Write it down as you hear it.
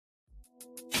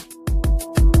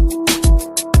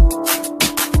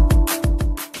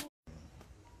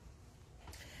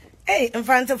Hey, in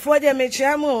front of 4 de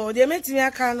mechiamo, de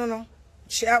metimia kanu no.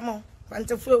 Chiamo,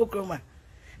 front of 4 okroma.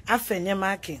 Afenye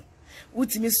marking.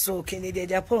 Utimi so Kennedy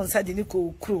Agyapong sadi ni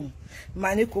ko krum.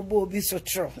 Mani ko bo obi so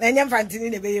tro. Na nya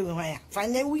mfantini ne beye we hwan ya.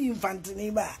 Fanye wi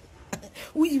mfantini ba.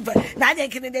 Wi na de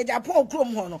Kennedy Agyapong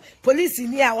krum ho no. Police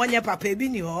ni a wonye papa bi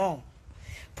ni ho.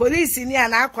 Police ni a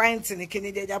na akwant ni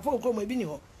Kennedy Agyapong krum bi ni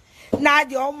ho. Na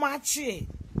de o machi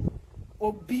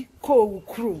obi ko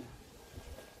krum.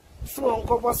 So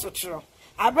onko so tro.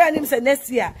 Abranim se next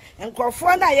year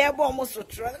enkrofo na ye bo mo so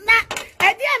tro. Na a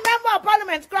member of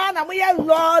parliament crown and we are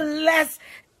lawless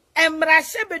and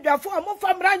Brashebedafo, more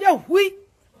from Ranya Hui.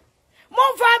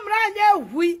 More from Ranya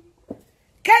Hui.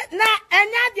 Na and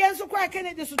the answer quite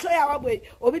Kennedy to try our way,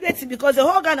 obedient because the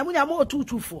whole Ghana we are more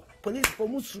 224. Police for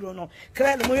Musurono,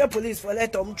 Clear police for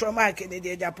letter trauma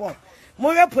Kennedy Agyapong.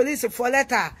 More police for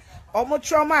letter or more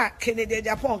trauma Kennedy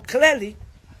Agyapong. Clearly,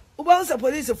 Ubon's a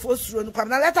police for Suron, come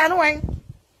now let her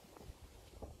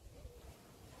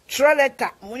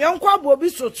letter, Muyonkwa Bobby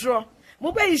Sotro,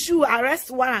 Mube issue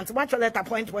arrest warrant, 1 letter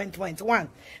point 1.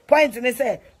 Point and they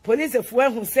say, police of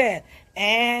one who said,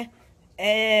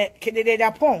 Kennedy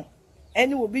Agyapong,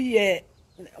 and will be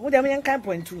what I mean,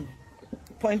 point 2.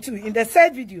 In the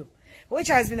third video, which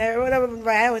has been a relevant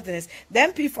by eyewitness, the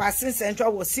MP for Assist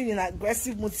Central was seen in an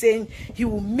aggressive mood saying he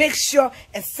will make sure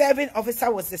a serving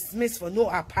officer was dismissed for no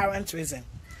apparent reason.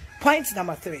 Point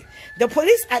number 3. The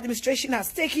police administration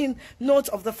has taken note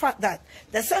of the fact that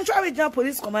the Central Regional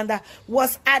Police Commander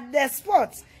was at the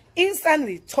spot,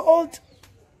 instantly told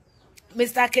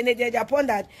Mr. Kennedy Agyapong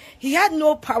that he had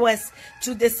no powers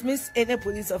to dismiss any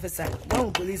police officer.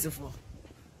 One police for.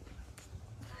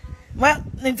 Well,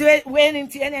 when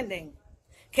into anything.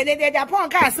 Kennedy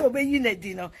Agyapong can't say obey you,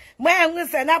 no. When we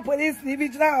send a police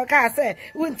individual can't say,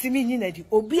 wouldn't me you,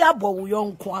 Obia bo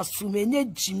young Kwasume,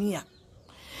 Jimia.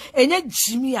 Enye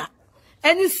jimia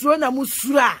eni suro na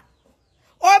musura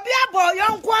obi abo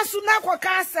yon kwasu na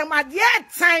kwaka asema de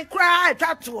time kra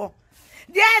atwato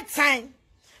de time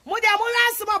mo de mo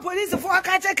last police for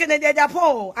aka Kennedy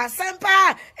Agyapong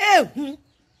asempa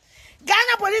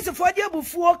Ghana police for de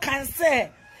bufuo can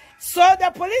say. So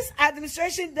the police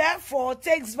administration therefore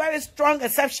takes very strong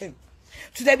exception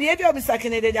to the behavior of Mr.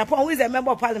 Kennedy Agyapong, who is a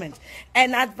member of parliament,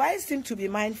 and advised him to be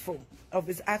mindful of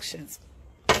his actions.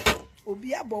 And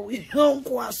yet,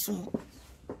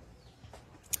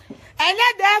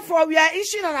 therefore, we are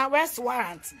issuing an arrest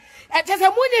warrant. It is a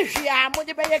money share,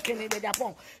 Kennedy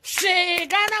Agyapong. She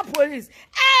Ghana police.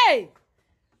 Hey,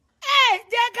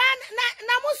 they Ghana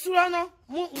Namusurano.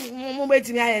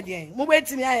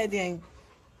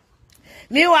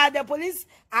 Meanwhile, the police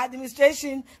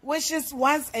administration wishes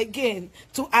once again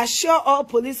to assure all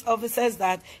police officers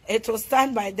that it will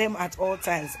stand by them at all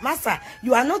times. Master,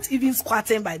 you are not even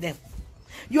squatting by them.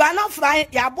 You are not flying.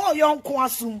 Ya boy young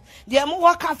kwasum. The mo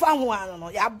waka fa ho ano.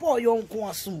 Ya boy young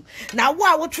kwasum. Na wo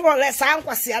a wo tro le san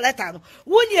kwase letter no.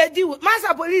 Wo ni edi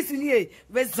master police ni e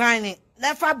resign.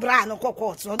 Never bra no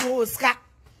court no no ska.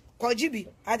 Ko jibi.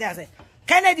 Ada say.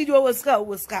 Kennedy do wo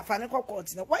ska fa no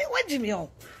court no. Why Jimmy on?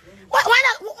 Why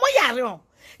mo yare on?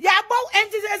 Ya bo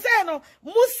enti say no.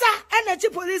 Musa and the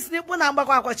police ni bu na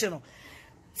mbakwa akwache no.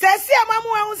 Say see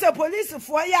amamu say police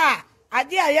for ya.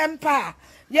 Ade ayempa.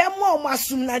 Ye mo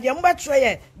masum na de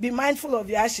mbetre be mindful of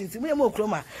your actions. We mo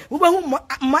kroma. We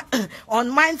on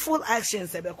mindful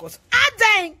actions because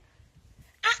adan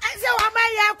I say wa ma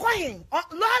ya kwahin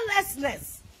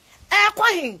lawlessness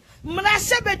kwahin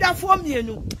Brashebedafo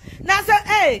mienu na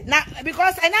say na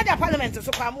because another parliament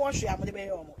so kwa mo hwe am de be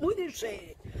yo mo we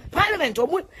say parliament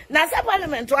o na say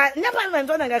parliament na parliament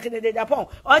o na Kennedy Agyapong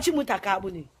o chi mutaka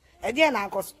abuni e de na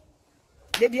akoso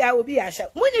de bia obi ya hwe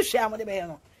mo ni hwe am de be yo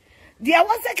no. There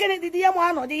was a Kennedy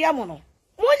Diamano, the Yamono.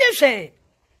 Muni say,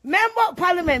 member of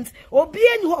parliament, or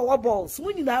being who are balls,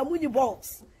 Muni na Muni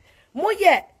balls.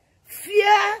 Moye,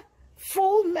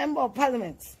 fearful member of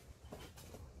parliament.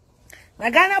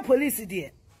 Ghana police,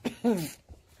 dear.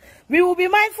 We will be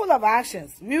mindful of our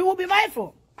actions. We will be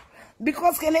mindful.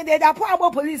 Because Kennedy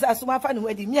Agyapong police are so much fun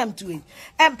where the miam to it.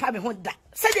 And Pabby Honda.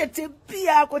 Said it to be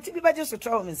a cotibi just to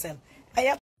trouble himself.